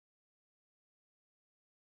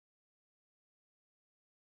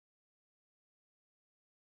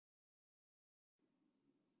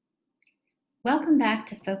Welcome back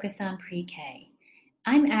to Focus on Pre-K.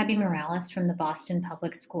 I'm Abby Morales from the Boston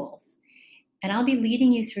Public Schools, and I'll be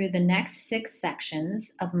leading you through the next 6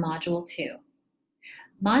 sections of Module 2.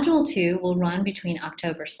 Module 2 will run between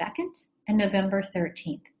October 2nd and November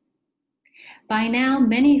 13th. By now,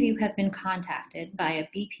 many of you have been contacted by a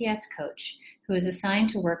BPS coach who is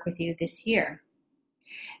assigned to work with you this year.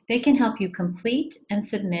 They can help you complete and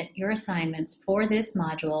submit your assignments for this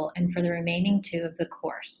module and for the remaining 2 of the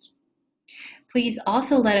course. Please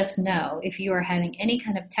also let us know if you are having any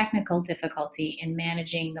kind of technical difficulty in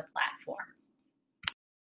managing the platform.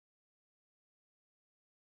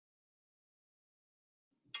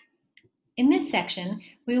 In this section,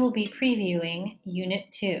 we will be previewing Unit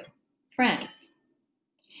 2, Friends.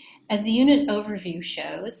 As the unit overview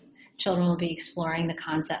shows, children will be exploring the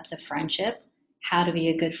concepts of friendship, how to be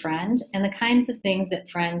a good friend, and the kinds of things that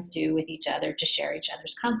friends do with each other to share each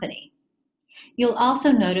other's company. You'll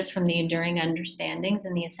also notice from the enduring understandings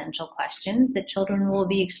and the essential questions that children will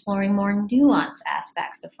be exploring more nuanced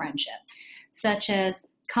aspects of friendship, such as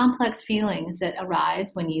complex feelings that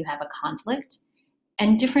arise when you have a conflict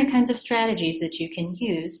and different kinds of strategies that you can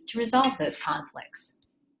use to resolve those conflicts.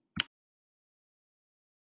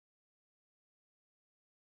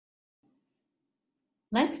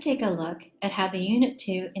 Let's take a look at how the Unit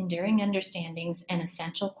 2 enduring understandings and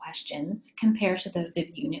essential questions compare to those of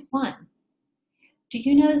Unit 1. Do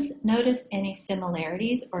you notice any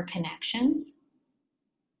similarities or connections?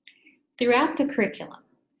 Throughout the curriculum,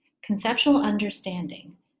 conceptual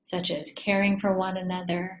understanding, such as caring for one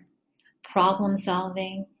another, problem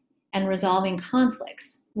solving, and resolving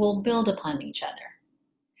conflicts, will build upon each other.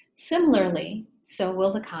 Similarly, so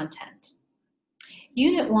will the content.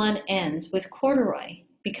 Unit 1 ends with Corduroy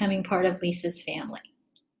becoming part of Lisa's family.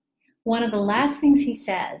 One of the last things he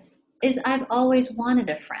says is, "I've always wanted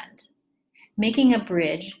a friend," making a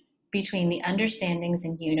bridge between the understandings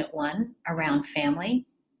in Unit 1 around family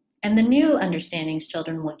and the new understandings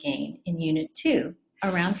children will gain in Unit 2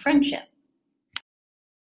 around friendship.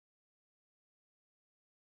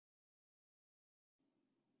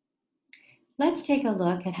 Let's take a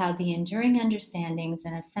look at how the enduring understandings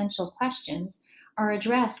and essential questions are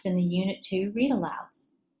addressed in the Unit 2 read-alouds.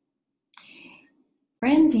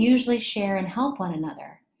 Friends usually share and help one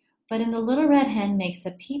another, but in The Little Red Hen Makes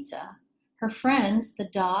a Pizza, her friends, the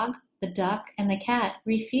dog, the duck, and the cat,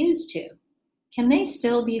 refuse to. Can they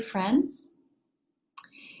still be friends?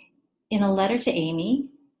 In A Letter to Amy,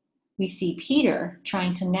 we see Peter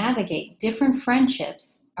trying to navigate different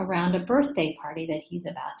friendships around a birthday party that he's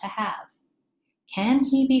about to have. Can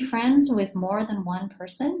he be friends with more than one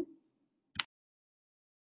person?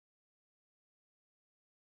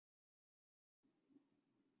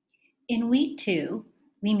 In week 2,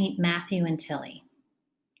 we meet Matthew and Tilly,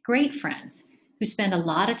 great friends who spend a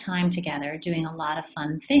lot of time together doing a lot of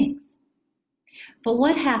fun things. But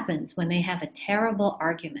what happens when they have a terrible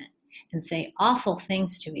argument and say awful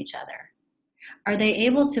things to each other? Are they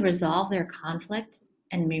able to resolve their conflict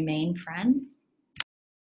and remain friends?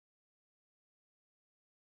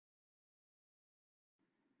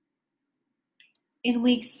 In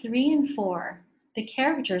weeks 3 and 4, the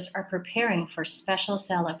characters are preparing for special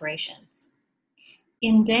celebrations.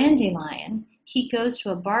 In Dandelion, he goes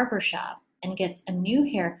to a barber shop and gets a new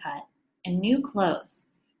haircut and new clothes,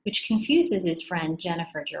 which confuses his friend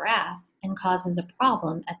Jennifer Giraffe and causes a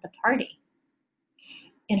problem at the party.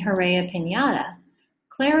 In Hooray a Piñata,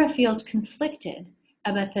 Clara feels conflicted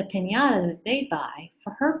about the piñata that they buy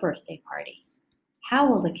for her birthday party. How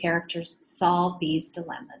will the characters solve these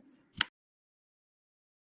dilemmas?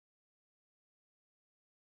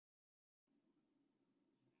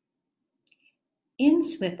 In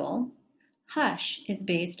Swipple, Hush is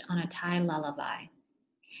based on a Thai lullaby,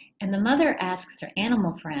 and the mother asks her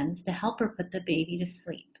animal friends to help her put the baby to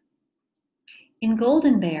sleep. In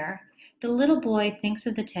Golden Bear, the little boy thinks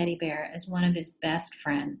of the teddy bear as one of his best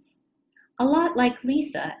friends, a lot like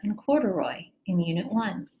Lisa and Corduroy in Unit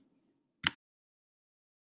 1.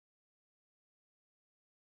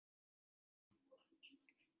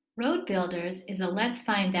 Road Builders is a Let's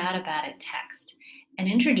Find Out About It text and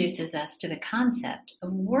introduces us to the concept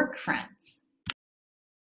of work friends.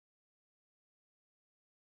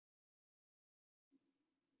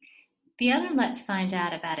 The other Let's Find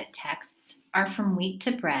Out About It texts are From Wheat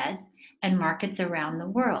to Bread and Markets Around the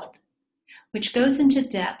World, which goes into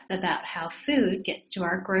depth about how food gets to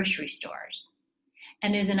our grocery stores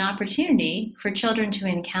and is an opportunity for children to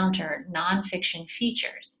encounter nonfiction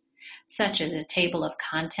features, such as a table of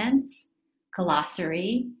contents,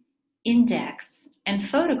 glossary, index, and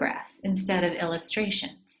photographs instead of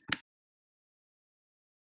illustrations.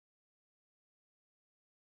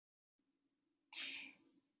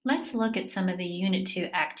 Let's look at some of the Unit 2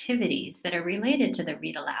 activities that are related to the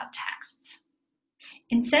read aloud texts.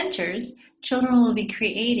 In centers, children will be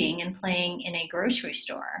creating and playing in a grocery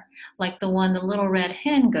store, like the one the little red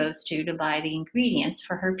hen goes to buy the ingredients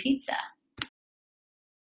for her pizza.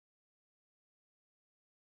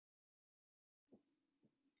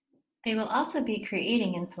 They will also be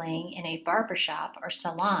creating and playing in a barber shop or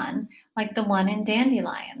salon, like the one in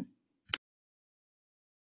Dandelion.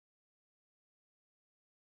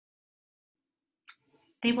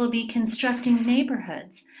 They will be constructing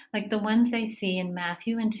neighborhoods, like the ones they see in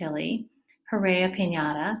Matthew and Tilly, Hooray a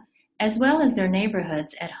Pinata, as well as their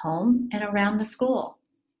neighborhoods at home and around the school.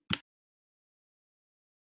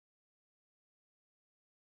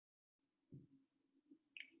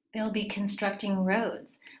 They'll be constructing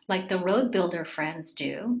roads, like the road builder friends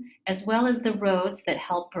do, as well as the roads that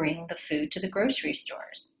help bring the food to the grocery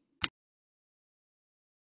stores.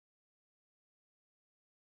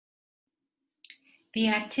 The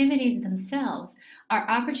activities themselves are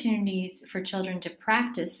opportunities for children to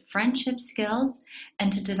practice friendship skills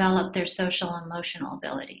and to develop their social and emotional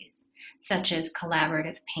abilities, such as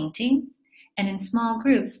collaborative paintings, and in small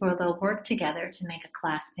groups where they'll work together to make a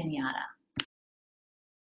class piñata.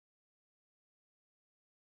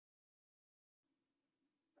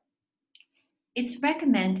 It's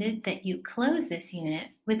recommended that you close this unit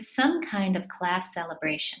with some kind of class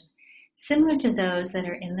celebration, similar to those that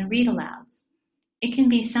are in the read alouds. It can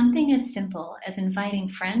be something as simple as inviting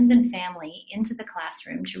friends and family into the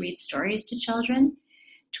classroom to read stories to children,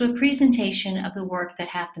 to a presentation of the work that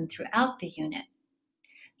happened throughout the unit.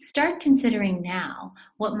 Start considering now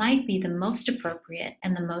what might be the most appropriate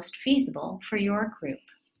and the most feasible for your group.